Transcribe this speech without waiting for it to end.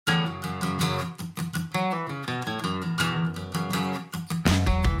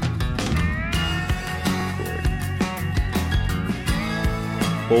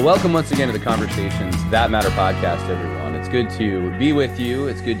Well, welcome once again to the Conversations That Matter podcast, everyone. It's good to be with you.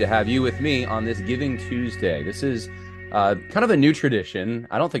 It's good to have you with me on this Giving Tuesday. This is kind of a new tradition.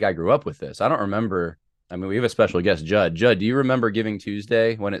 I don't think I grew up with this. I don't remember. I mean, we have a special guest, Judd. Judd, do you remember Giving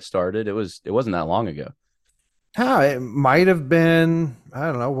Tuesday when it started? It wasn't that long ago. It might have been, I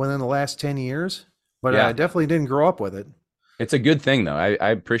don't know, within the last 10 years, but I Yeah, definitely didn't grow up with it. it's a good thing, though. I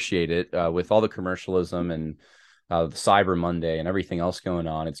appreciate it with all the commercialism and Cyber Monday and everything else going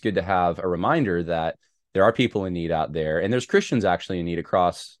on. It's good to have a reminder that there are people in need out there, and there's Christians actually in need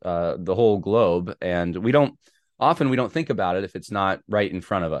across the whole globe. And we don't think about it if it's not right in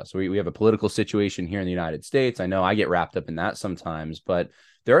front of us. We have a political situation here in the United States. I know I get wrapped up in that sometimes, but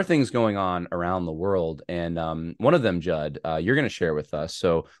there are things going on around the world. And one of them, Judd, you're going to share with us.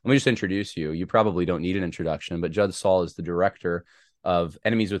 So let me just introduce you. You probably don't need an introduction, but Judd Saul is the director of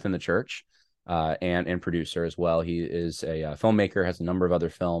Enemies Within the Church. And producer as well. He is a filmmaker, has a number of other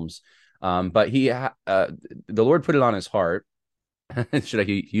films, but the Lord put it on his heart. Should I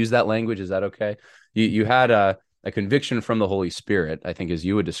use that language? Is that okay? You had a conviction from the Holy Spirit, I think, as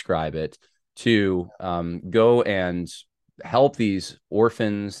you would describe it, to go and help these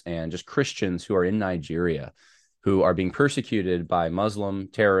orphans and just Christians who are in Nigeria, who are being persecuted by Muslim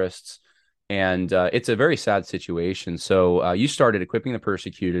terrorists. And it's a very sad situation. So you started Equipping the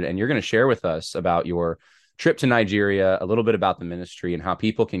Persecuted, and you're going to share with us about your trip to Nigeria, a little bit about the ministry and how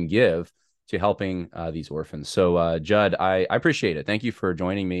people can give to helping these orphans. So, Judd, I appreciate it. Thank you for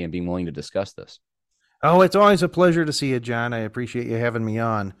joining me and being willing to discuss this. Oh, it's always a pleasure to see you, John. I appreciate you having me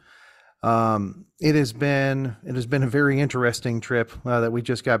on. It has been a very interesting trip that we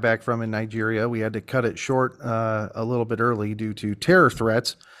just got back from in Nigeria. We had to cut it short a little bit early due to terror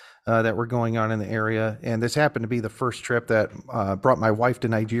threats that were going on in the area. And this happened to be the first trip that brought my wife to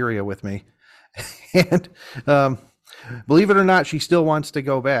Nigeria with me. And believe it or not, she still wants to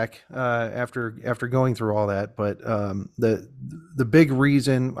go back after going through all that. But the big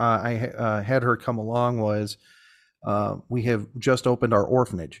reason I had her come along was we have just opened our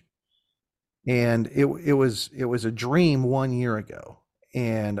orphanage. And it was a dream 1 year ago.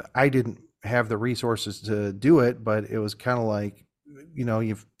 And I didn't have the resources to do it, but it was kind of like,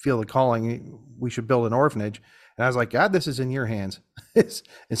 you feel the calling, we should build an orphanage. And I was like, God, this is in your hands. It's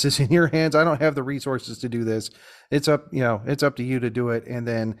just in your hands. I don't have the resources to do this. It's up to you to do it. And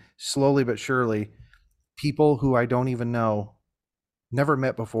then slowly but surely, people who I don't even know, never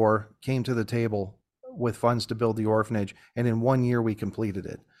met before, came to the table with funds to build the orphanage. And in 1 year, we completed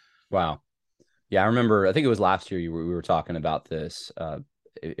it. Wow. Yeah, I remember, I think it was last year we were talking about this.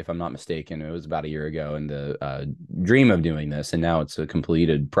 If I'm not mistaken, it was about a year ago, and the dream of doing this, and now it's a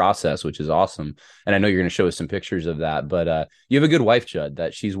completed process, which is awesome. And I know you're going to show us some pictures of that, but you have a good wife, Judd,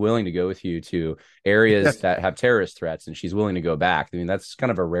 that she's willing to go with you to areas that have terrorist threats, and she's willing to go back. I mean, that's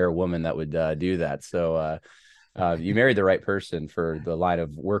kind of a rare woman that would do that. So you married the right person for the line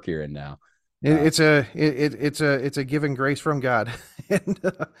of work you're in now. It's a given grace from God, and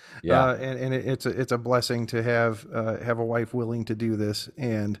it's a blessing to have a wife willing to do this.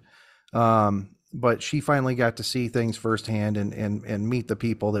 And but she finally got to see things firsthand and meet the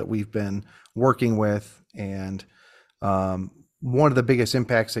people that we've been working with. And one of the biggest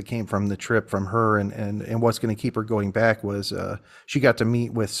impacts that came from the trip from her and what's going to keep her going back was she got to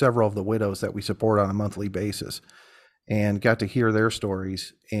meet with several of the widows that we support on a monthly basis, and got to hear their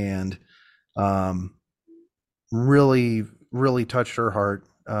stories, and really touched her heart,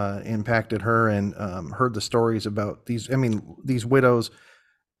 impacted her, and heard the stories about these. I mean, these widows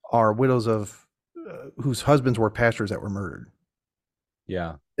are widows of whose husbands were pastors that were murdered.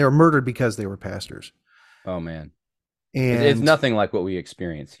 Yeah. They were murdered because they were pastors. Oh, man. And it's nothing like what we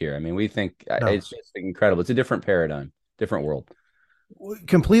experience here. I mean, we think it's just incredible. It's a different paradigm, different world.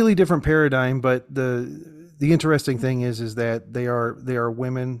 Completely different paradigm. But the interesting thing is that they are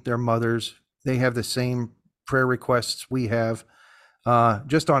women, they're mothers. They have the same prayer requests we have,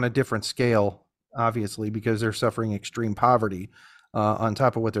 just on a different scale, obviously, because they're suffering extreme poverty on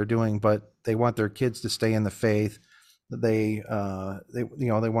top of what they're doing. But they want their kids to stay in the faith. They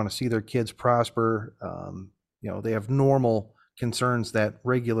want to see their kids prosper. They have normal concerns that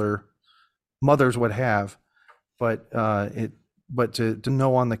regular mothers would have, but to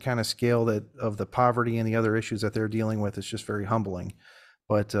know on the kind of scale that of the poverty and the other issues that they're dealing with is just very humbling.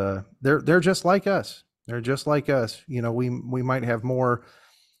 But they're just like us. They're just like us. We might have more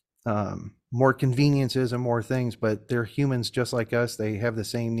conveniences and more things, but they're humans just like us. They have the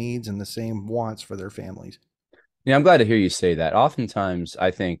same needs and the same wants for their families. Yeah, I'm glad to hear you say that. Oftentimes,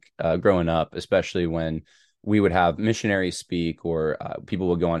 I think growing up, especially when we would have missionaries speak, or people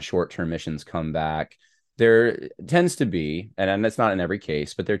would go on short-term missions, come back, there tends to be, and that's not in every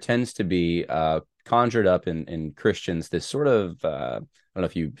case, but there tends to be conjured up in Christians this sort of I don't know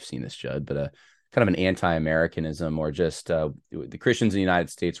if you've seen this, Judd, but a kind of an anti-Americanism, or just the Christians in the United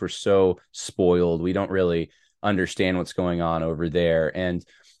States were so spoiled, we don't really understand what's going on over there, and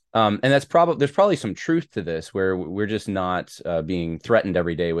that's probably there's probably some truth to this, where we're just not being threatened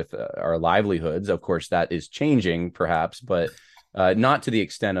every day with our livelihoods. Of course, that is changing, perhaps, but not to the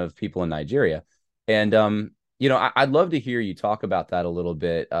extent of people in Nigeria. And I'd love to hear you talk about that a little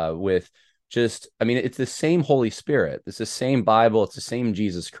bit. With just, I mean, it's the same Holy Spirit, it's the same Bible, it's the same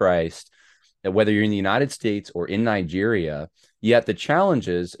Jesus Christ, whether you're in the United States or in Nigeria. Yet the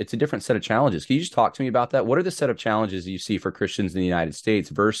challenges, it's a different set of challenges. Can you just talk to me about that? What are the set of challenges you see for Christians in the United States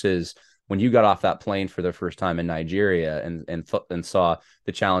versus when you got off that plane for the first time in Nigeria and saw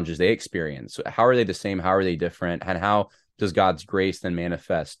the challenges they experienced? How are they the same? How are they different? And how does God's grace then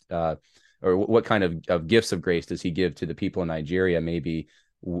manifest? Or what kind of gifts of grace does he give to the people in Nigeria? Maybe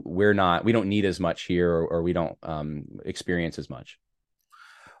we don't need as much here, or we don't experience as much.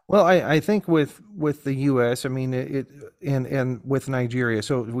 Well, I think with the U.S., I mean, and with Nigeria.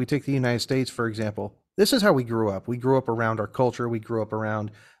 So if we take the United States, for example, this is how we grew up. We grew up around our culture. We grew up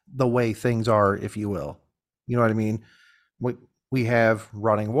around the way things are, if you will. You know what I mean? We have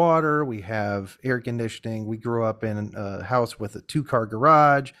running water. We have air conditioning. We grew up in a house with a 2-car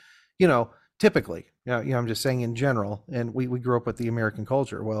garage. Typically, I'm just saying in general. And we grew up with the American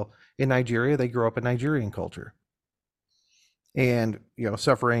culture. Well, in Nigeria, they grew up in Nigerian culture. And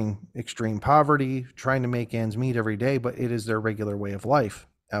suffering extreme poverty, trying to make ends meet every day, but it is their regular way of life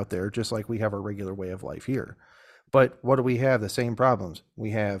out there, just like we have our regular way of life here. But what do we have? The same problems.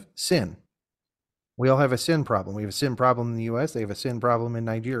 We have sin. We all have a sin problem. We have a sin problem in the US. They have a sin problem in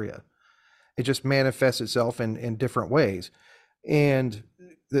Nigeria. It just manifests itself in different ways. And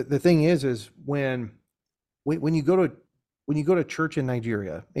the thing is when you go to church in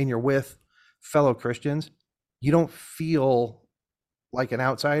Nigeria and you're with fellow Christians, you don't feel like an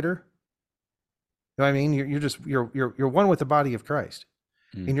outsider. You know what I mean? You're one with the body of Christ,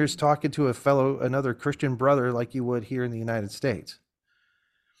 and you're just talking to another Christian brother like you would here in the United States.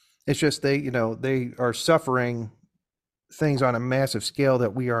 It's just they are suffering things on a massive scale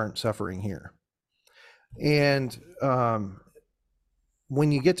that we aren't suffering here. And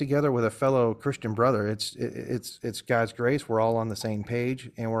when you get together with a fellow Christian brother, it's God's grace. We're all on the same page,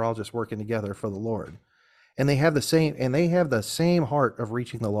 and we're all just working together for the Lord. And they have the same heart of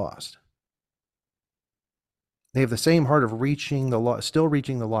reaching the lost. They have the same heart of reaching the lost, still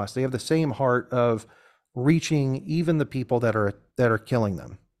reaching the lost. They have the same heart of reaching even the people that are killing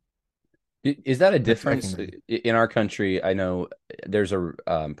them. Is that a difference in our country? I know there's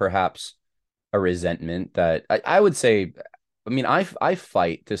perhaps a resentment that I would say. I mean, I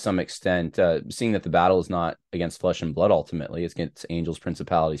fight to some extent, seeing that the battle is not against flesh and blood. Ultimately, it's against angels,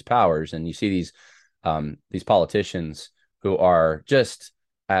 principalities, powers, and you see these politicians who are just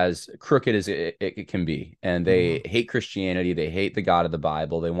as crooked as it can be, and they hate Christianity, they hate the God of the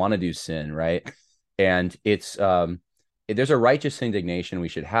Bible, they want to do sin, right? And it's there's a righteous indignation we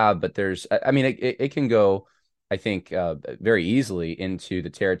should have, but it can go, I think, very easily into the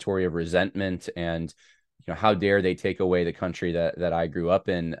territory of resentment, and how dare they take away the country that I grew up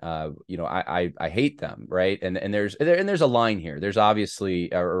in? I hate them, right? And there's a line here. There's obviously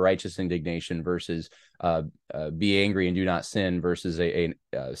a righteous indignation versus be angry and do not sin versus a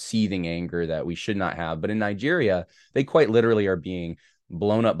seething anger that we should not have. But in Nigeria, they quite literally are being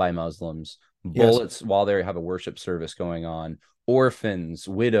blown up by Muslims, bullets while they have a worship service going on, orphans,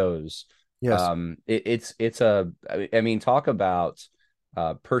 widows. Yes. Talk about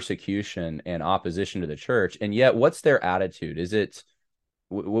persecution and opposition to the church, and yet what's their attitude? Is it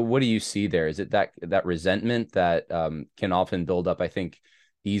what do you see there? Is it that resentment that can often build up, I think,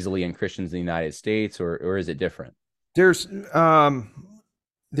 easily in Christians in the United States, or is it different? There's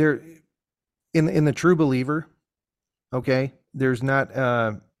there in the true believer, okay, there's not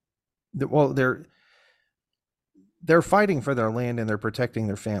they're fighting for their land and they're protecting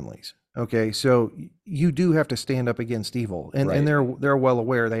their families. Okay, so you do have to stand up against evil, and Right. and they're well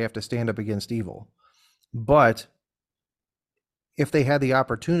aware they have to stand up against evil. But if they had the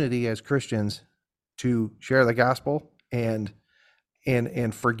opportunity as Christians to share the gospel and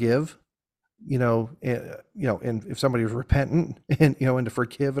forgive, and if somebody was repentant and to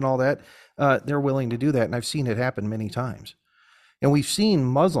forgive and all that, they're willing to do that, and I've seen it happen many times. And we've seen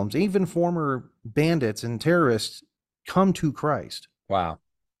Muslims, even former bandits and terrorists, come to Christ. Wow.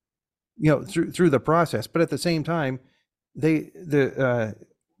 Through the process, but at the same time, the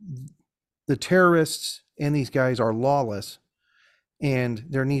terrorists and these guys are lawless, and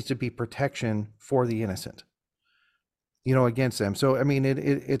there needs to be protection for the innocent, against them. So I mean,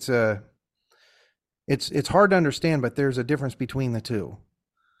 it's hard to understand, but there's a difference between the two.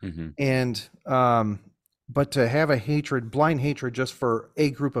 Mm-hmm. And but to have a hatred, blind hatred, just for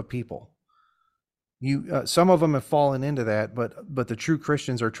a group of people, some of them have fallen into that, but the true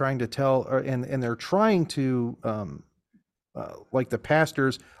Christians are trying to tell, and they're trying to, like the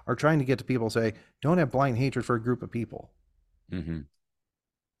pastors are trying to get to people, say, don't have blind hatred for a group of people. Mm-hmm.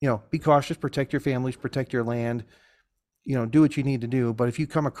 Be cautious, protect your families, protect your land, do what you need to do. But if you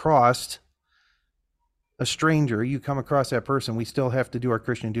come across a stranger, you come across that person, we still have to do our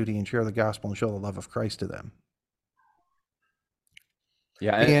Christian duty and share the gospel and show the love of Christ to them.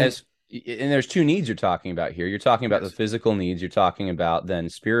 Yeah, and there's two needs you're talking about here. You're talking about the physical needs. You're talking about then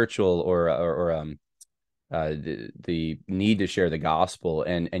spiritual or the need to share the gospel,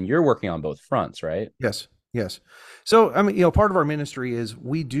 and you're working on both fronts, right? Yes. So I mean, part of our ministry is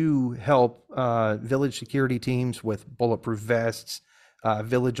we do help village security teams with bulletproof vests,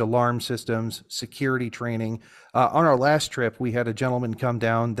 village alarm systems, security training. On our last trip, we had a gentleman come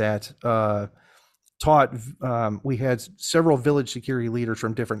down that taught. We had several village security leaders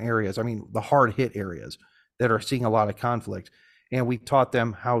from different areas. I mean, the hard hit areas that are seeing a lot of conflict. And we taught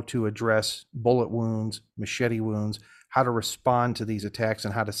them how to address bullet wounds, machete wounds, how to respond to these attacks,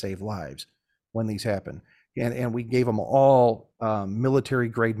 and how to save lives when these happen. And we gave them all military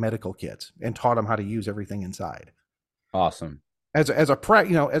grade medical kits and taught them how to use everything inside. Awesome. As a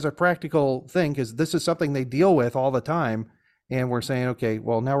practical thing, because this is something they deal with all the time. And we're saying, okay,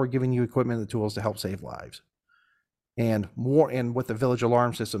 well, now we're giving you equipment and the tools to help save lives. And with the village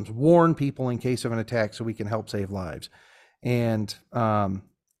alarm systems, warn people in case of an attack so we can help save lives. And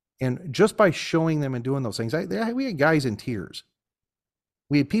just by showing them and doing those things, we had guys in tears.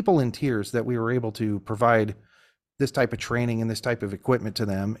 We had people in tears that we were able to provide this type of training and this type of equipment to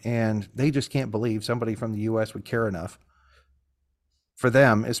them. And they just can't believe somebody from the U.S. would care enough for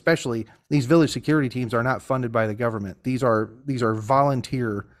them. Especially, these village security teams are not funded by the government. These are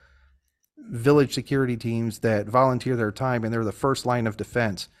volunteer village security teams that volunteer their time, and they're the first line of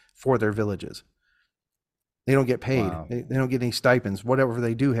defense for their villages. They don't get paid. Wow. They don't get any stipends. Whatever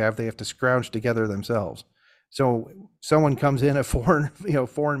they do have, they have to scrounge together themselves. So someone comes in, a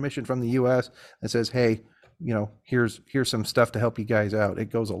foreign mission from the U.S. and says, hey, here's some stuff to help you guys out. It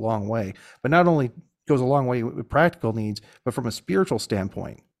goes a long way. But not only goes a long way with practical needs, but from a spiritual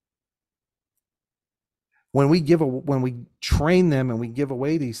standpoint. When we train them and we give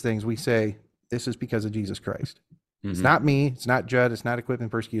away these things, we say, this is because of Jesus Christ. Mm-hmm. It's not me. It's not Judd. It's not Equip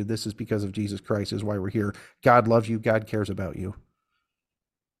and Persecute. This is because of Jesus Christ is why we're here. God loves you. God cares about you.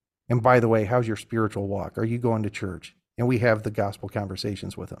 And by the way, how's your spiritual walk? Are you going to church? And we have the gospel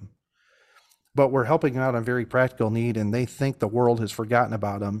conversations with them. But we're helping out on very practical need, and they think the world has forgotten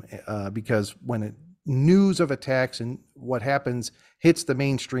about them because when news of attacks and what happens hits the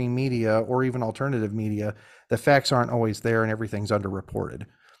mainstream media or even alternative media, the facts aren't always there and everything's underreported.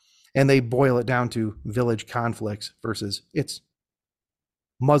 And they boil it down to village conflicts versus it's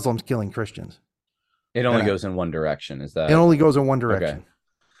Muslims killing Christians. It only goes in one direction. Is that? It only goes in one direction. Okay.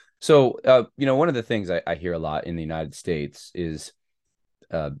 So, one of the things I hear a lot in the United States is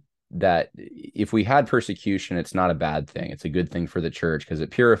that if we had persecution, it's not a bad thing. It's a good thing for the church because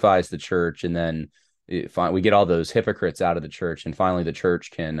it purifies the church, and then we get all those hypocrites out of the church, and finally the church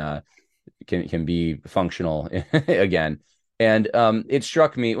can be functional again. And it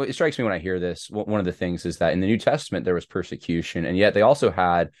strikes me when I hear this. One of the things is that in the New Testament there was persecution, and yet they also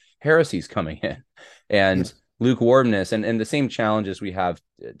had heresies coming in, and yes. Lukewarmness, and the same challenges we have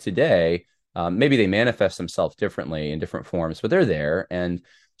today. Maybe they manifest themselves differently in different forms, but they're there. And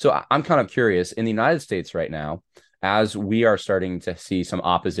so I'm kind of curious, in the United States right now, as we are starting to see some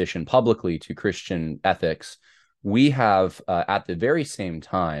opposition publicly to Christian ethics, we have at the very same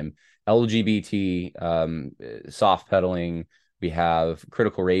time LGBT soft pedaling. We have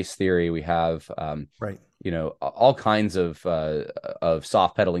critical race theory. We have right. All kinds of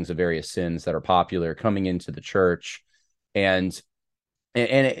soft pedalings of various sins that are popular coming into the church, and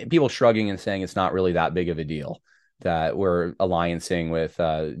people shrugging and saying it's not really that big of a deal that we're alliancing with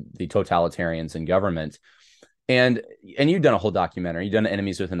the totalitarians in government. And you've done a whole documentary. You've done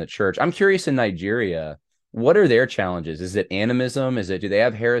Enemies Within the Church. I'm curious, in Nigeria, what are their challenges? Is it animism? Do they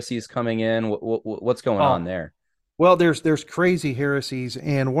have heresies coming in? What's going on there? Well, there's crazy heresies,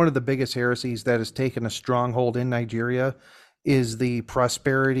 and one of the biggest heresies that has taken a stronghold in Nigeria is the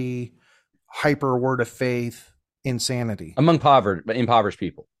prosperity, hyper word of faith insanity among impoverished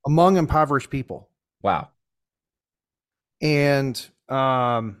people. Among impoverished people. Wow. And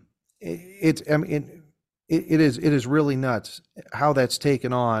it is really nuts how that's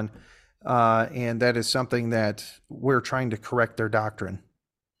taken on, and that is something that we're trying to correct their doctrine,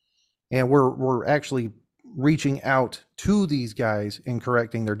 and we're actually reaching out to these guys and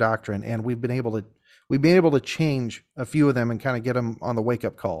correcting their doctrine, and we've been able to change a few of them and kind of get them on the wake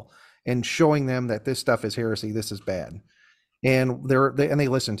up call and showing them that this stuff is heresy, this is bad, and they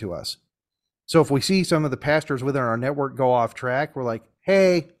listen to us. So if we see some of the pastors within our network go off track, we're like,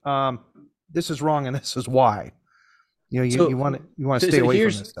 hey, this is wrong and this is why. You want to stay away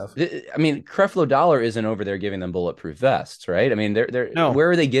from this stuff. I mean, Creflo Dollar isn't over there giving them bulletproof vests, right? I mean, No, where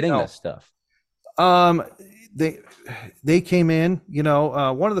are they getting this stuff? They came in,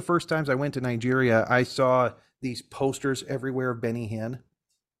 one of the first times I went to Nigeria, I saw these posters everywhere of Benny Hinn.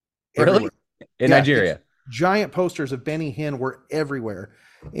 Really? In Nigeria? Giant posters of Benny Hinn were everywhere.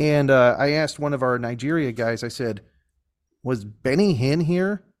 And I asked one of our Nigeria guys, I said, was Benny Hinn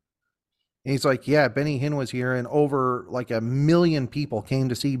here? And he's like, yeah, Benny Hinn was here. And over like 1 million people came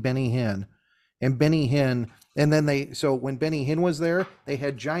to see Benny Hinn. And Benny Hinn, and then so when Benny Hinn was there, they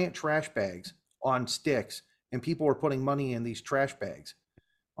had giant trash bags on sticks. And people were putting money in these trash bags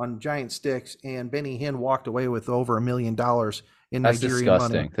on giant sticks. And Benny Hinn walked away with over $1 million in Nigerian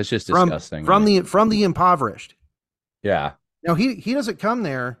money. That's just disgusting. From the impoverished. Yeah. Now he doesn't come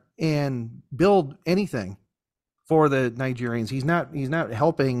there and build anything for the Nigerians. He's not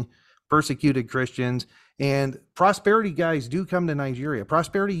helping persecuted Christians, and prosperity guys do come to Nigeria.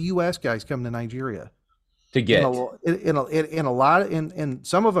 Prosperity US guys come to Nigeria to get in a lot of, and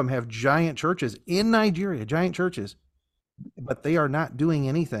some of them have giant churches in Nigeria, giant churches, but they are not doing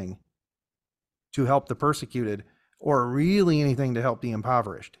anything to help the persecuted or really anything to help the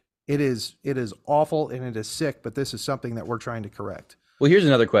impoverished. It is awful and it is sick, but this is something that we're trying to correct. Well, here's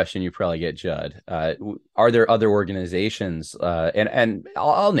another question you probably get, Judd. Are there other organizations, and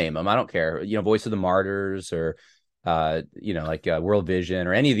I'll name them, I don't care, Voice of the Martyrs or, like World Vision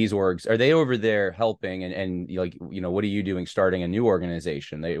or any of these orgs, are they over there helping and what are you doing starting a new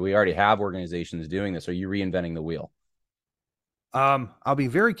organization? We already have organizations doing this. Are you reinventing the wheel? I'll be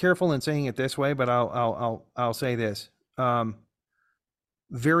very careful in saying it this way, but I'll say this.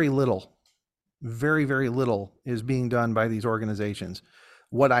 Very little, very, very little is being done by these organizations.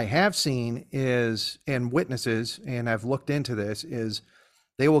 What I have seen is, and witnesses, and I've looked into this, is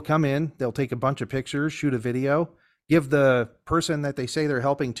they will come in, they'll take a bunch of pictures, shoot a video, give the person that they say they're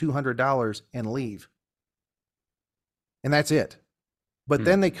helping $200 and leave. And that's it. But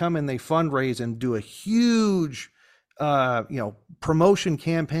then they come and they fundraise and do a huge, promotion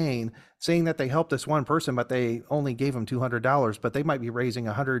campaign saying that they helped this one person, but they only gave them $200, but they might be raising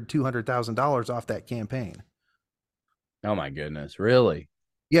 $200,000 off that campaign. Oh my goodness. Really?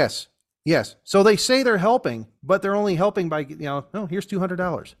 Yes. So they say they're helping, but they're only helping by, here's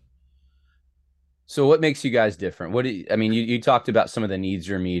 $200. So what makes you guys different? You talked about some of the needs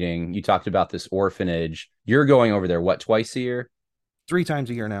you're meeting. You talked about this orphanage. You're going over there, twice a year? 3 times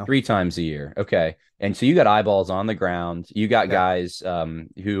a year now. 3 times a year. Okay. And so you got eyeballs on the ground. You got guys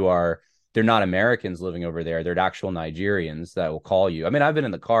who they're not Americans living over there. They're actual Nigerians that will call you. I mean, I've been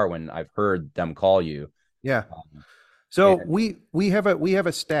in the car when I've heard them call you. Yeah. So we have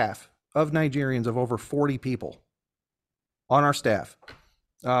a staff of Nigerians of over 40 people on our staff.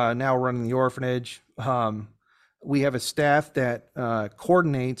 Now running the orphanage. We have a staff that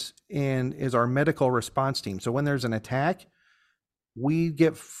coordinates and is our medical response team. So when there's an attack, we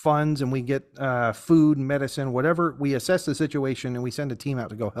get funds and we get food, medicine, whatever. We assess the situation and we send a team out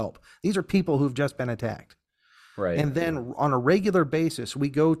to go help. These are people who've just been attacked. Right. And then on a regular basis, we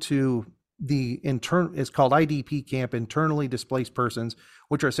go to it's called IDP camp, internally displaced persons,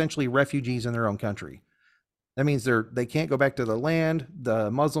 which are essentially refugees in their own country. That means they can't go back to their land. The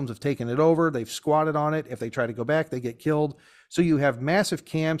Muslims have taken it over. They've squatted on it. If they try to go back, they get killed. So you have massive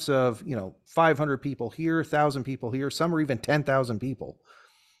camps of, 500 people here, 1,000 people here. Some are even 10,000 people.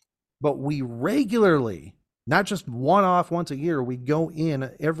 But we regularly, not just one-off once a year, we go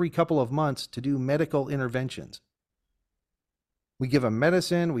in every couple of months to do medical interventions. We give them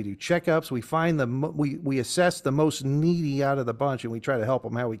medicine, we do checkups, we find we assess the most needy out of the bunch and we try to help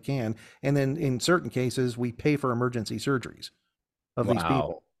them how we can. And then in certain cases, we pay for emergency surgeries of these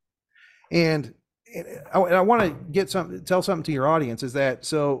people. And I want to tell something to your audience is that,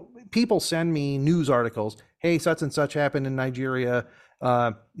 so people send me news articles. Hey, such and such happened in Nigeria.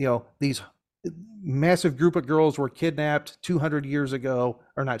 These massive group of girls were kidnapped 200 years ago,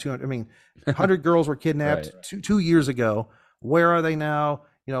 or not 200, 100 girls were kidnapped right. 2 years ago. Where are they now?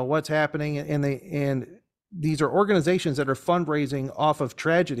 What's happening? And these are organizations that are fundraising off of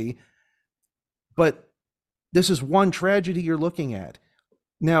tragedy, but this is one tragedy you're looking at.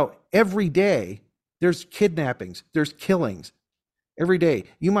 Now, every day There's kidnappings, there's killings every day.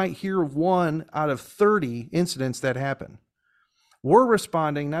 You might hear of one out of 30 incidents that happen. We're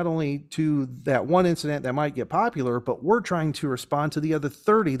responding not only to that one incident that might get popular, but we're trying to respond to the other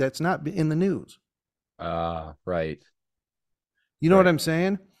 30 that's not in the news. Right. You know Right. what I'm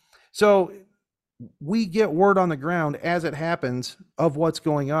saying? So we get word on the ground as it happens of what's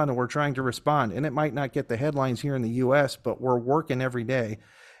going on, and we're trying to respond. And it might not get the headlines here in the US, but we're working every day.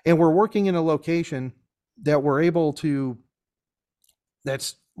 And we're working in a location that we're able to,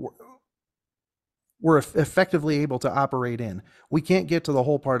 that's, we're effectively able to operate in. We can't get to the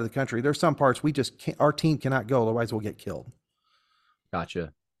whole part of the country. There's some parts we just can't, our team cannot go, otherwise we'll get killed.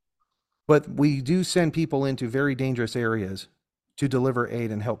 Gotcha. But we do send people into very dangerous areas to deliver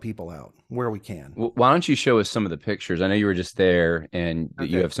aid and help people out where we can. Well, why don't you show us some of the pictures? I know you were just there, and you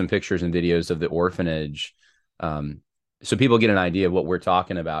Okay. have some pictures and videos of the orphanage, so people get an idea of what we're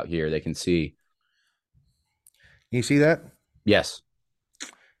talking about here. They can see. You see that? Yes.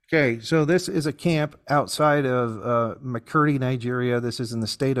 Okay, so this is a camp outside of Makurdi, Nigeria. This is in the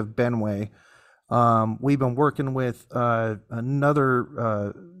state of Benue. We've been working with there's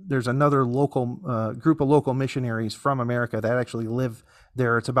another local group of local missionaries from America that actually live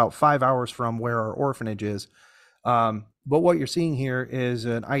there. It's about 5 hours from where our orphanage is. But what you're seeing here is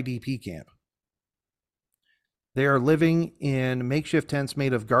an IDP camp. They are living in makeshift tents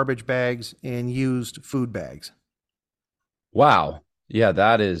made of garbage bags and used food bags. Wow. Yeah,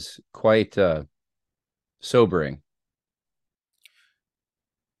 that is quite sobering.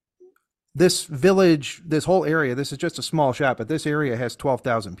 This village, this whole area, this is just a small shop, but this area has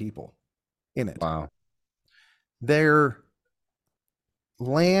 12,000 people in it. Wow. Their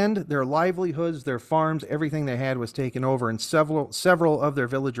land, their livelihoods, their farms, everything they had was taken over, and several of their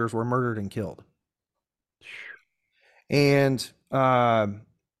villagers were murdered and killed. And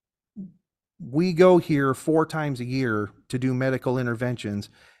we go here 4 times a year to do medical interventions,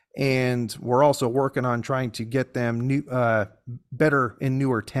 and we're also working on trying to get them new, better in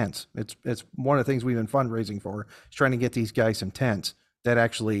newer tents. It's one of the things we've been fundraising for, is trying to get these guys some tents that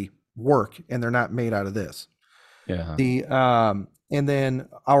actually work and they're not made out of this. Yeah. And then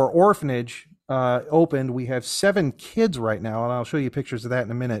our orphanage opened. We have 7 kids right now, and I'll show you pictures of that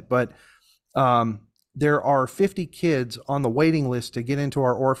in a minute. But there are 50 kids on the waiting list to get into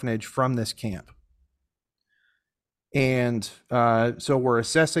our orphanage from this camp. And so we're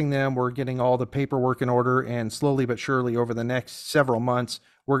assessing them. We're getting all the paperwork in order, and slowly but surely over the next several months,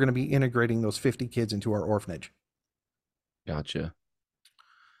 we're going to be integrating those 50 kids into our orphanage. Gotcha.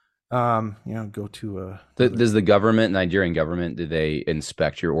 Go to Does the government, Nigerian government, do they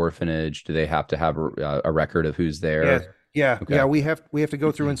inspect your orphanage? Do they have to have a record of who's there? Yeah. Okay. Yeah. We have to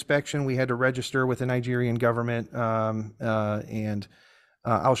go through inspection. We had to register with the Nigerian government, and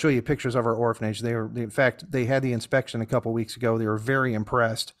I'll show you pictures of our orphanage. In fact, they had the inspection a couple weeks ago. They were very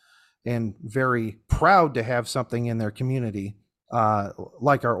impressed and very proud to have something in their community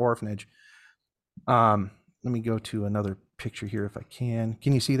like our orphanage. Let me go to another picture here if I can.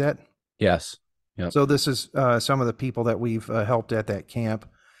 Can you see that? Yes. Yep. So this is some of the people that we've helped at that camp.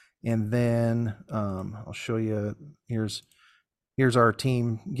 And then I'll show you, here's our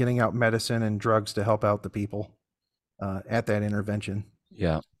team getting out medicine and drugs to help out the people at that intervention.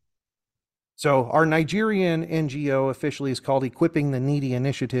 Yeah. So our Nigerian NGO officially is called Equipping the Needy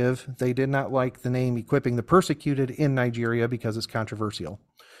Initiative. They did not like the name Equipping the Persecuted in Nigeria because it's controversial.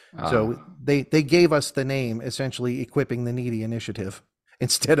 So they gave us the name, essentially Equipping the Needy Initiative,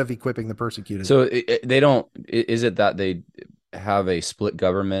 instead of Equipping the Persecuted. So they don't, is it that they have a split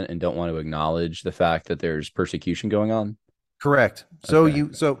government and don't want to acknowledge the fact that there's persecution going on? Correct. So Okay.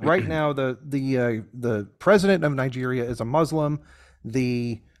 so right now the president of Nigeria is a Muslim.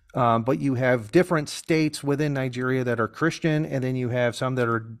 But you have different states within Nigeria that are Christian, and then you have some that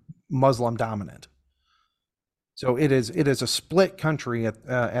are Muslim dominant. So it is a split country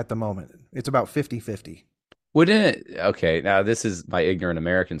at the moment. It's about 50-50. Wouldn't it? Okay, now this is my ignorant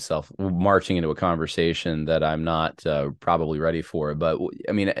American self marching into a conversation that I'm not probably ready for. But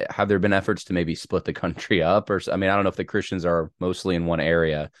I mean, have there been efforts to maybe split the country up? Or I mean, I don't know if the Christians are mostly in one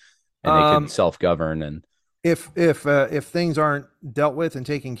area and they could self-govern. And if things aren't dealt with and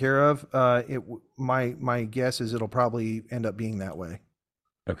taken care of, my guess is it'll probably end up being that way.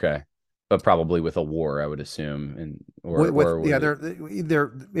 okay, but probably with a war, I would assume, and or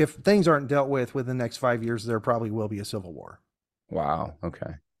there if things aren't dealt with within the next 5 years, there probably will be a civil war. Wow.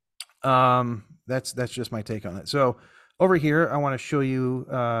 Okay. That's just my take on it. So over here, I want to show you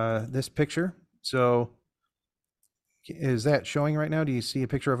this picture. So is that showing right now? Do you see a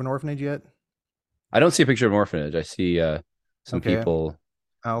picture of an orphanage yet? I don't see a picture of an orphanage. I see some Okay. people.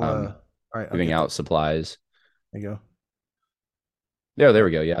 I'll All right, I'll giving get the, out supplies. there you go. There Yep.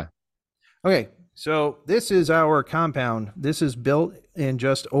 we go. Yeah. Okay, so this is our compound. This is built in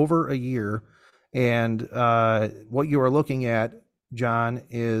just over a year, and what you are looking at, John,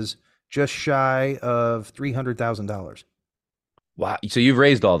 is just shy of $300,000. Wow. So you've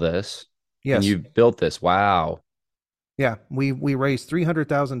raised all this and Yes, you've built this. Wow. yeah, we raised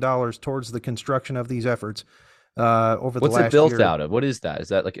 $300,000 towards the construction of these efforts over the What's it last built year. out of? What is that? Is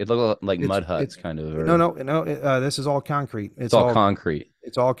that like it look like mud It's huts kind of, no or no no. This is all concrete. it's all concrete?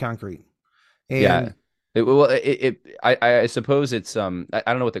 It's all concrete, Yeah. and I suppose it's I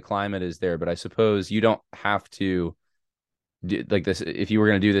don't know what the climate is there, but I suppose you don't have to do like this if you were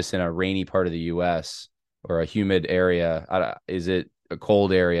going to do this in a rainy part of the U.S. or a humid area. Is it a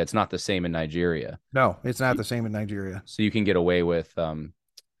cold area? It's not the same in Nigeria, no, it's so not you, the same in Nigeria. so you can get away with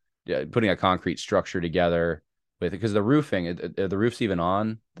yeah, putting a concrete structure together with it because the roofing, are the roof's even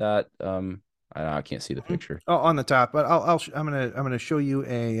on that. I can't see the Mhm. picture. Oh, on the top, but I'm gonna show you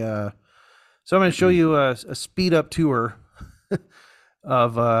so I'm gonna show you a speed up tour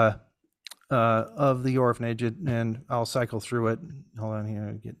of the orphanage, and I'll cycle through it. Hold on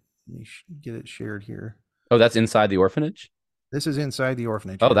here, get it shared here. Oh, that's inside the orphanage. This is inside the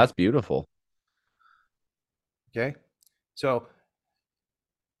orphanage Oh, here. that's beautiful. Okay, so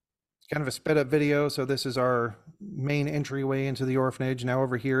it's kind of a sped up video. So this is our main entryway into the orphanage. Now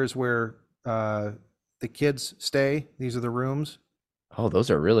over here is where the kids stay. These are the rooms. Oh, that's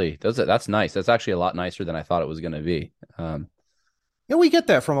nice. That's actually a lot nicer than I thought it was going to be. Yeah, we get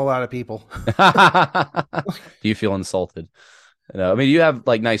that from a lot of people. Do you feel insulted? No, I mean, you have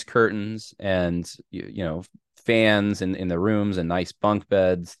like nice curtains and fans in the rooms and nice bunk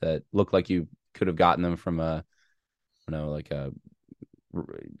beds that look like you could have gotten them from like a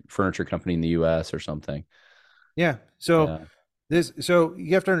furniture company in the U.S. or something. Yeah. So Yeah. so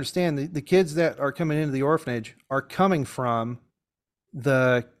you have to understand the kids that are coming into the orphanage are coming from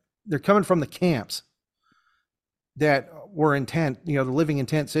the they're coming from the camps that were in tent, they're living in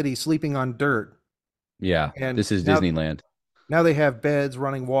tent cities, sleeping on dirt. Yeah. And This is Disneyland. now they have beds,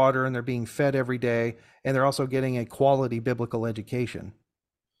 running water, and they're being fed every day, and they're also getting a quality biblical education.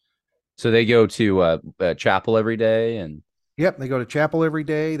 So they go to chapel every day and Yep, they go to chapel every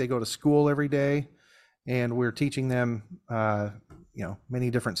day, they go to school every day, and we're teaching them many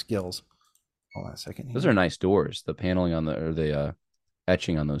different skills. Hold on a second those are here. nice doors. The paneling on the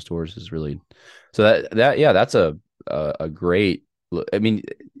etching on those doors is really so that yeah, that's a great. I mean,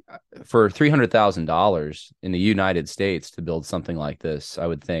 for $300,000 in the United States to build something like this, I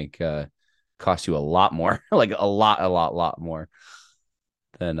would think cost you a lot more, like a lot more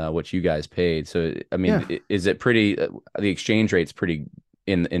than what you guys paid. So, I Yeah. mean, is it pretty? The exchange rate's pretty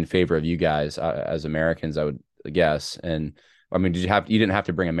in favor of you guys as Americans, I would guess. And I mean, you didn't have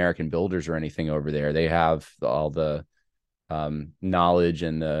to bring American builders or anything over there. They have all the knowledge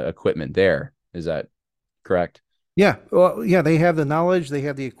and the equipment there. Is that correct? Yeah. Well, yeah, they have the knowledge, they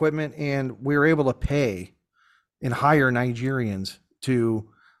have the equipment, and we're able to pay and hire Nigerians to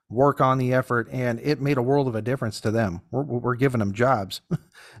work on the effort, and it made a world of a difference to them. We're giving them jobs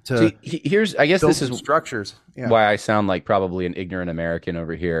So to here's, I guess build this some is structures. Yeah. why I sound like probably an ignorant American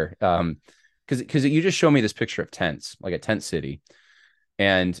over here. Because you just show me this picture of tents, like a tent city,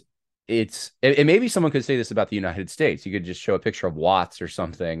 and maybe someone could say this about the United States. You could just show a picture of Watts or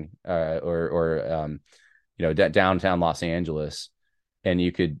something, or downtown Los Angeles, and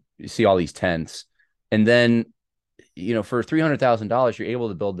you could see all these tents, and then for $300,000, you're able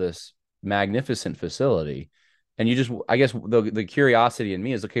to build this magnificent facility. And I guess the curiosity in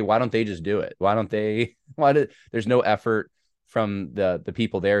me is, okay, why don't they just do it? Why don't they, there's no effort from the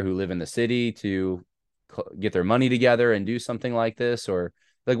people there who live in the city to get their money together and do something like this? Or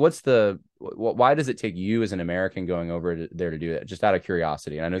like, why does it take you as an American going over there to do that? Just out of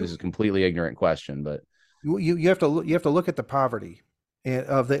curiosity. And I know this is a completely ignorant question, but You have to look at the poverty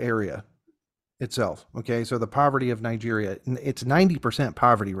of the area itself. Okay, so the poverty of Nigeria, it's 90%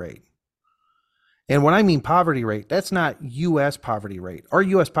 poverty rate. And when I mean poverty rate, that's not U.S. poverty rate. Our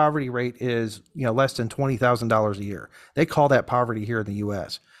U.S. poverty rate is less than $20,000 a year. They call that poverty here in the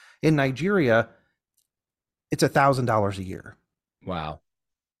U.S. In Nigeria, it's $1,000 a year wow.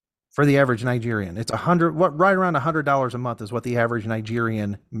 for the average Nigerian. It's right around $100 a month is what the average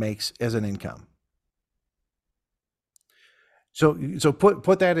Nigerian makes as an income. So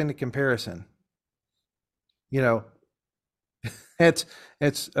put that into comparison. It's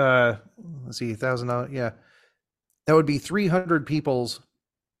let's see, $1,000. Yeah, that would be 300 people's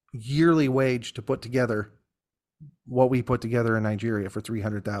yearly wage to put together what we put together in Nigeria for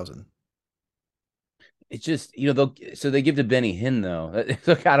 300,000. it's just, they give to Benny Hinn though.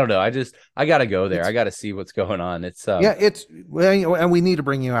 Look, I don't know. I gotta go there. I It's gotta see what's going on. It's Yeah, it's well, and we need to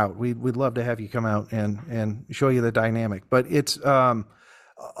bring you out. We'd love to have you come out and show you the dynamic. But it's a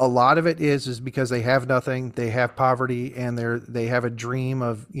lot of it is because they have nothing, they have poverty, and they have a dream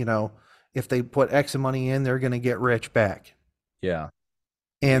of, if they put X money in, they're going to get rich back. yeah,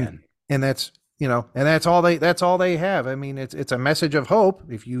 And man. and that's all they have. I mean, it's a message of hope.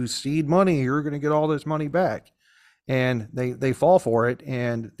 If you seed money, you're going to get all this money back. And they fall for it,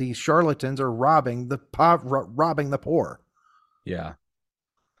 and these charlatans are robbing the poor. Yeah.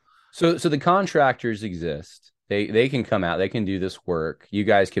 So the contractors exist. They can come out. They can do this work. You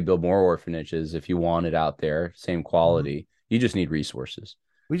guys could build more orphanages if you want it out there. Same Mhm. quality. You just need resources.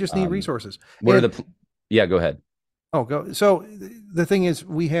 We just need Um, resources. what are And yeah, go ahead. oh, go. So the thing is,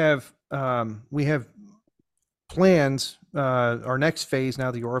 we have plans. Our next phase,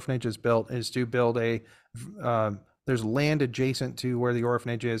 now the orphanage is built, is to build there's land adjacent to where the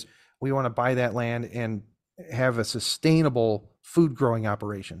orphanage is. We want to buy that land and have a sustainable food growing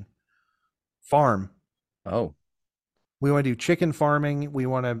operation, farm. Oh, We want to do chicken farming. We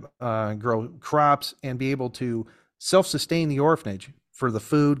want to grow crops and be able to self-sustain the orphanage for the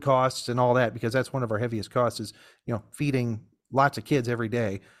food costs and all that, because that's one of our heaviest costs is, feeding lots of kids every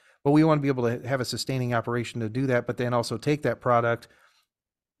day. But we want to be able to have a sustaining operation to do that, but then also take that product,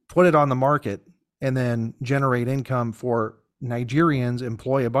 put it on the market, and then generate income for Nigerians,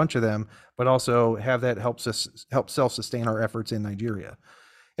 employ a bunch of them, but also have that help self-sustain our efforts in Nigeria.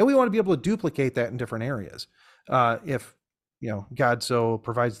 And we want to be able to duplicate that in different areas, if God so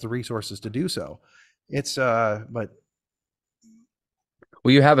provides the resources to do so. It's but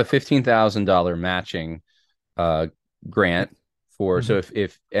well, you have a $15,000 matching uh, grant for. So Mhm.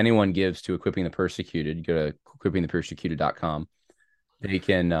 if anyone gives to Equipping the Persecuted, go to equippingthepersecuted.com. They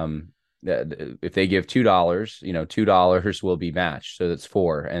can if they give $2, $2 will be matched. So that's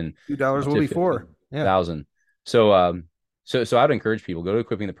four and $2 up will to be 4. Yeah. 15,000. So I'd encourage people go to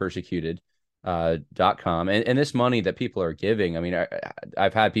equippingthepersecuted.com and this money that people are giving. I mean,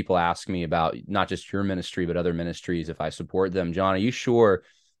 I've had people ask me about not just your ministry but other ministries if I support them. John, are you sure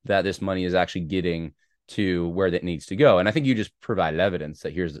that this money is actually getting to where that needs to go? And I think you just provided evidence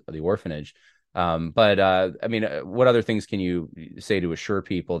that here's the orphanage. But I mean, what other things can you say to assure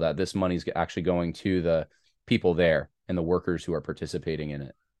people that this money is actually going to the people there and the workers who are participating in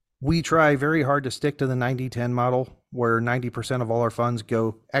it? We try very hard to stick to the 90-10 model, where 90% of all our funds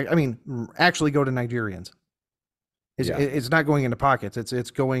actually go to Nigerians. It's, Yeah. it's not going into pockets.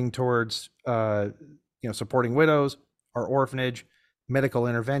 It's going towards supporting widows, our orphanage, medical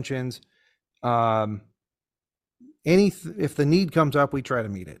interventions. Um, if the need comes up, we try to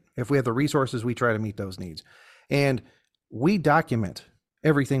meet it. If we have the resources, we try to meet those needs, and we document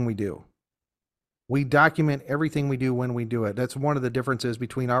everything we do. We document everything we do when we do it. That's one of the differences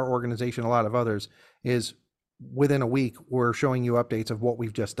between our organization and a lot of others, is within a week we're showing you updates of what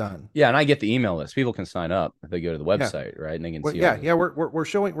we've just done. Yeah, and I get the email list. People can sign up if they go to the Yeah. website, right? And they can Well, see all yeah, this. yeah.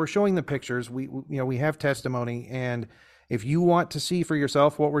 We're showing the pictures. We have testimony, and if you want to see for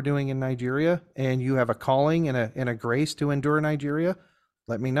yourself what we're doing in Nigeria, and you have a calling and a grace to endure Nigeria,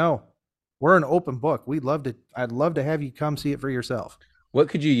 let me know. We're an open book. I'd love to have you come see it for yourself. What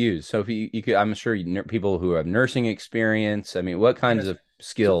could you use? So if you could, I'm sure people who have nursing experience. I mean, what kinds Yes. of So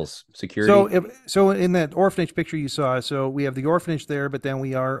skills? so Security? so in that orphanage picture you saw, so we have the orphanage there, but then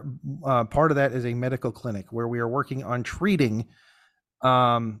we are part of that is a medical clinic where we are working on treating.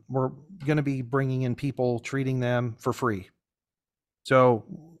 We're going to be bringing in people, treating them for free. So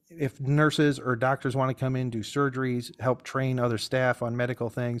if nurses or doctors want to come in, do surgeries, help train other staff on medical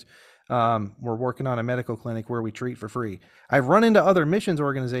things, we're working on a medical clinic where we treat for free. I've run into other missions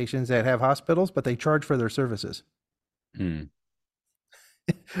organizations that have hospitals, but they charge for their services. Hmm.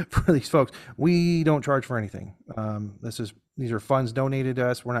 For these folks, we don't charge for anything. These are funds donated to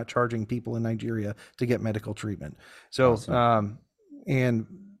us. We're not charging people in Nigeria to get medical treatment. So Awesome. and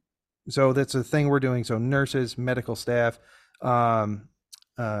so that's a thing we're doing. So nurses, medical staff, um,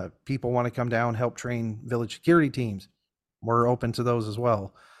 people want to come down, help train village security teams. We're open to those as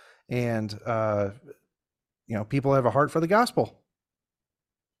well. And people have a heart for the gospel.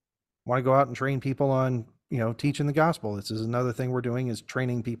 Want to go out and train people on teaching the gospel. This is another thing we're doing, is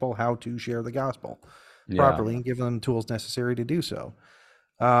training people how to share the gospel Yeah. properly and give them the tools necessary to do so.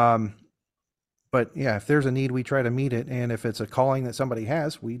 But yeah, if there's a need, we try to meet it. And if it's a calling that somebody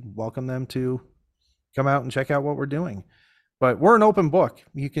has, we welcome them to come out and check out what we're doing. But we're an open book.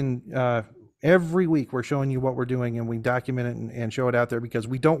 You can, every week we're showing you what we're doing, and we document it and show it out there, because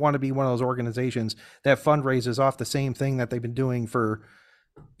we don't want to be one of those organizations that fundraises off the same thing that they've been doing for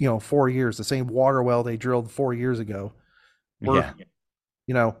 4 years, the same water well they drilled 4 years ago. We're, Yeah.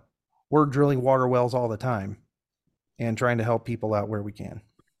 you know, we're drilling water wells all the time and trying to help people out where we can.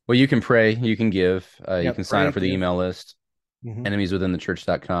 Well, you can pray, you can give, you Yep. can sign Pray, up for the give. email list, Mhm.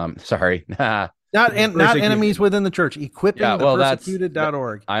 enemieswithinthechurch.com. Sorry. Not enemies within the church, Yeah, well,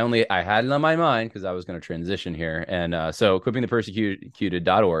 equippingthepersecuted.org. I had it on my mind because I was going to transition here. And so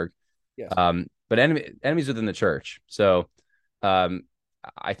equippingthepersecuted.org. Yes. But enemies within the church. So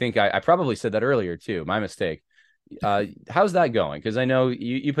I think I probably said that earlier too. My mistake. How's that going? Because I know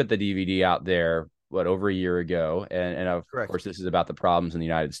you put the DVD out there, over a year ago, and of Correct. course this is about the problems in the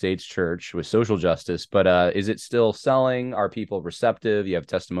United States church with social justice. But is it still selling? Are people receptive? You have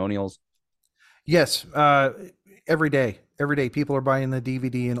testimonials? Yes. Every day, people are buying the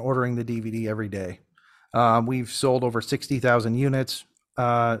DVD and ordering the DVD every day. We've sold over 60,000 units,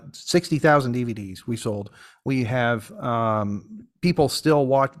 60,000 DVDs we sold. We have people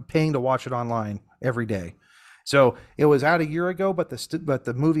still paying to watch it online every day. So it was out a year ago, but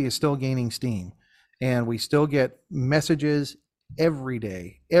the movie is still gaining steam, and we still get messages every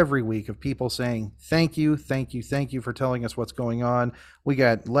day, every week, of people saying, thank you for telling us what's going on. We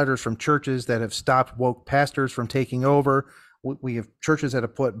got letters from churches that have stopped woke pastors from taking over. We have churches that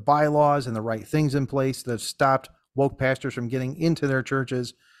have put bylaws and the right things in place that have stopped woke pastors from getting into their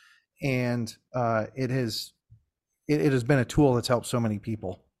churches. And it has been a tool that's helped so many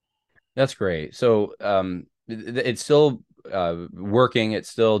people. That's great. So it's still working. It's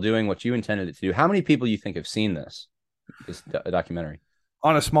still doing what you intended it to do. How many people you think have seen this documentary?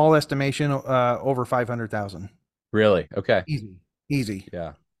 On a small estimation, over 500,000. Really? Okay. Easy.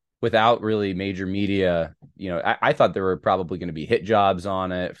 Yeah. Without really major media, I thought there were probably going to be hit jobs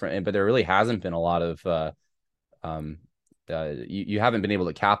on it, but there really hasn't been a lot of. You haven't been able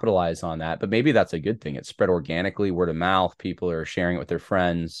to capitalize on that, but maybe that's a good thing. It's spread organically, word of mouth. People are sharing it with their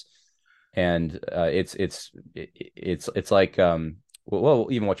friends, and it's like well,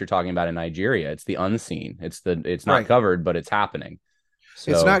 even what you're talking about in Nigeria, it's the unseen. It's not Right. covered, but it's happening.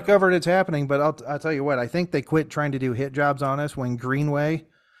 So It's not covered, it's happening, but I'll tell you what, I think they quit trying to do hit jobs on us when Greenway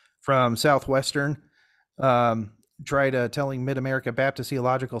from Southwestern tried telling Mid-America Baptist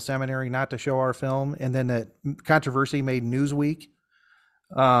Theological Seminary not to show our film, and then that controversy made Newsweek.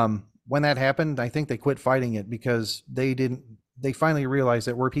 When that happened, I think they quit fighting it because they finally realized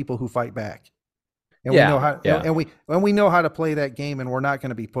that we're people who fight back. And we know how and we know how to play that game, and we're not going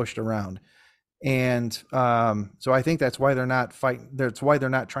to be pushed around. And so I think that's why they're not fighting. That's why they're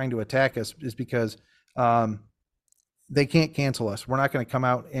not trying to attack us, is because they can't cancel us. We're not going to come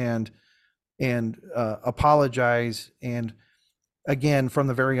out and apologize. And again, from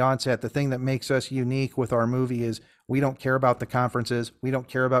the very onset, the thing that makes us unique with our movie is we don't care about the conferences. We don't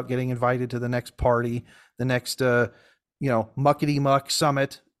care about getting invited to the next party, the next muckety muck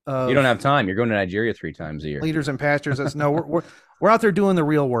summit. You don't have time. You're going to Nigeria 3 times a year. Leaders and pastors. We're out there doing the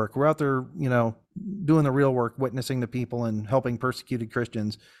real work. We're out there, doing the real work, witnessing to people and helping persecuted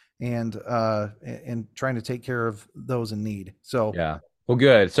Christians, and trying to take care of those in need. So yeah, well,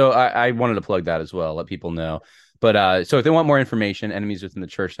 good. So I wanted to plug that as well, let people know. But so if they want more information,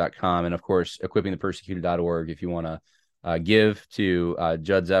 enemieswithinthechurch.com, and of course equippingthepersecuted.org if you want to give to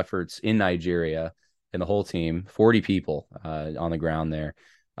Judd's efforts in Nigeria and the whole team. 40 people on the ground there.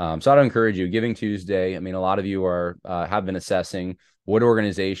 So I'd encourage you, Giving Tuesday. I mean, a lot of you have been assessing what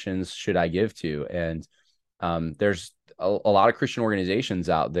organizations should I give to, and there's a lot of Christian organizations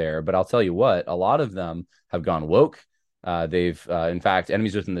out there, but I'll tell you what, a lot of them have gone woke. They've, in fact,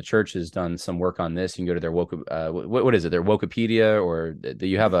 Enemies Within the Church has done some work on this. You can go to their woke, what is it? Their Wokepedia, or do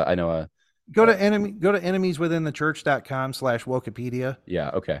you have go to enemieswithinthechurch.com/Wokepedia.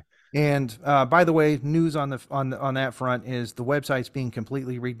 Yeah. Okay. And by the way, news on that front is the website's being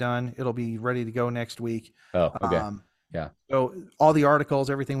completely redone. It'll be ready to go next week. Oh, okay. Yeah. So all the articles,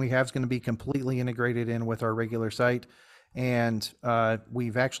 everything we have is going to be completely integrated in with our regular site. And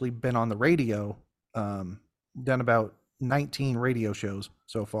we've actually been on the radio, done about 19 radio shows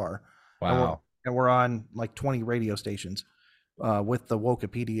so far. Wow. And we're on like 20 radio stations with the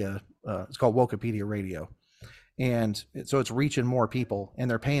Wokepedia. It's called Wokepedia Radio. And so it's reaching more people, and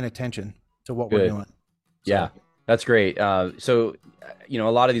they're paying attention to what we're doing. So, yeah, that's great. So, a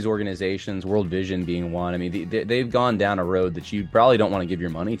lot of these organizations, World Vision being one, I mean, they've gone down a road that you probably don't want to give your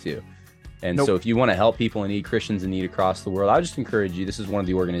money to. And so if you want to help people in need, Christians in need across the world, I would just encourage you. This is one of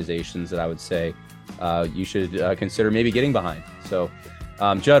the organizations that I would say you should consider maybe getting behind. So,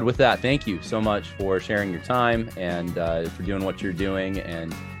 Judd, with that, thank you so much for sharing your time and for doing what you're doing.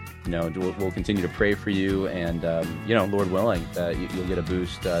 And we'll continue to pray for you, and Lord willing, you'll get a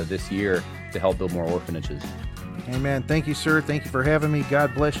boost this year to help build more orphanages. Amen. Thank you, sir. Thank you for having me.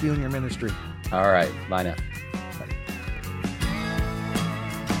 God bless you and your ministry. All right. Bye now.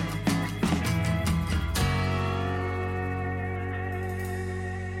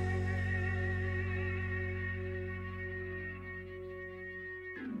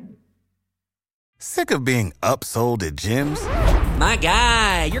 Sick of being upsold at gyms? My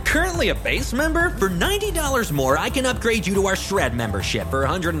guy, you're currently a base member? For $90 more, I can upgrade you to our Shred membership. For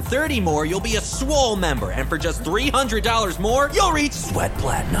 $130 more, you'll be a Swole member. And for just $300 more, you'll reach Sweat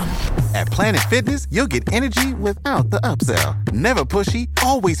Platinum. At Planet Fitness, you'll get energy without the upsell. Never pushy,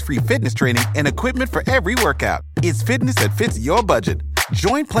 always free fitness training and equipment for every workout. It's fitness that fits your budget.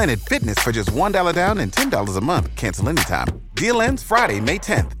 Join Planet Fitness for just $1 down and $10 a month. Cancel anytime. Deal ends Friday, May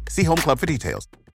 10th. See Home Club for details.